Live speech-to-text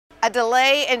A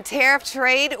delay in tariff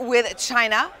trade with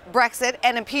China, Brexit,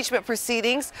 and impeachment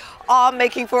proceedings, all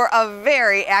making for a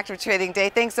very active trading day.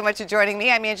 Thanks so much for joining me.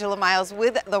 I'm Angela Miles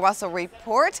with the Russell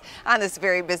Report on this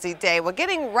very busy day. Well,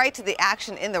 getting right to the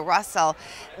action in the Russell.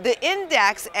 The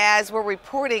index, as we're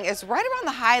reporting, is right around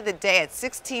the high of the day at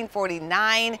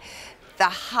 1649. The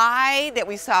high that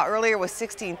we saw earlier was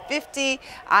 1650.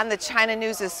 On the China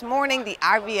news this morning, the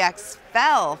RVX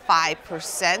fell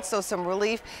 5%, so some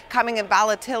relief coming in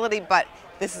volatility, but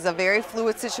this is a very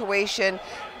fluid situation.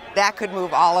 That could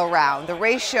move all around. The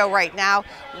ratio right now,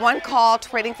 one call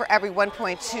trading for every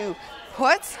 1.2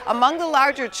 puts. Among the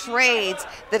larger trades,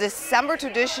 the December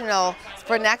traditional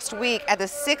for next week at the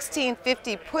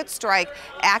 1650 put strike,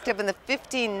 active in the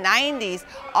 1590s.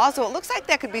 Also, it looks like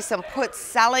there could be some put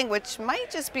selling, which might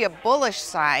just be a bullish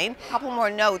sign. A couple more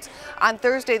notes. On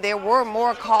Thursday, there were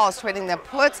more calls trading than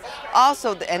puts.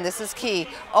 Also, and this is key,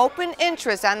 open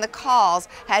interest on the calls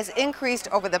has increased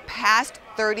over the past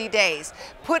 30 days.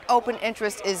 Put open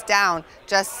interest is down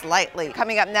just slightly.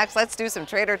 Coming up next, let's do some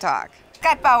trader talk.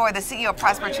 Scott Bauer, the CEO of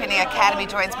Prosper Trading Academy,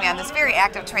 joins me on this very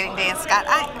active trading day. And Scott,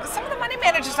 some of the money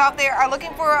managers out there are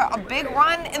looking for a big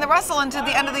run in the Russell until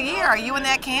the end of the year. Are you in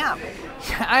that camp?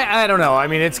 I don't know. I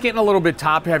mean, it's getting a little bit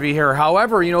top heavy here.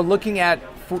 However, looking at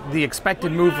the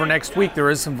expected move for next week, there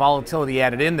is some volatility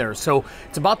added in there. So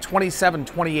it's about $27,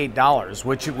 $28,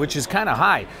 which is kind of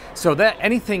high. So that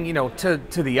anything, to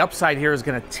the upside here is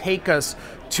going to take us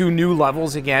to new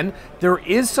levels again. There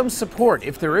is some support.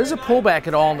 If there is a pullback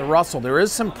at all in the Russell, there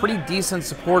is some pretty decent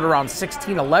support around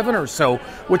 1611 or so,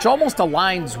 which almost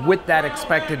aligns with that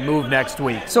expected move next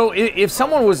week. So if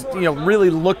someone was, really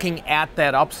looking at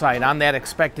that upside on that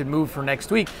expected move for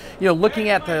next week, looking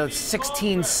at the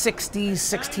 1660,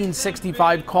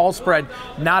 1665 call spread,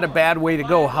 not a bad way to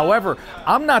go. However,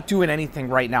 I'm not doing anything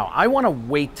right now. I want to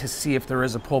wait to see if there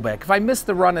is a pullback. If I miss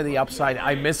the run of the upside,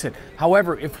 I miss it.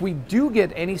 However, if we do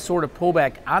get any sort of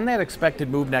pullback on that expected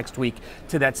move next week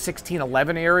to that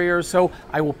 1611 area or so,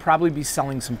 I will probably be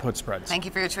selling some put spreads. Thank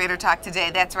you for your trader talk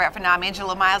today. That's a wrap for now. I'm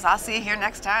Angela Miles. I'll see you here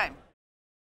next time.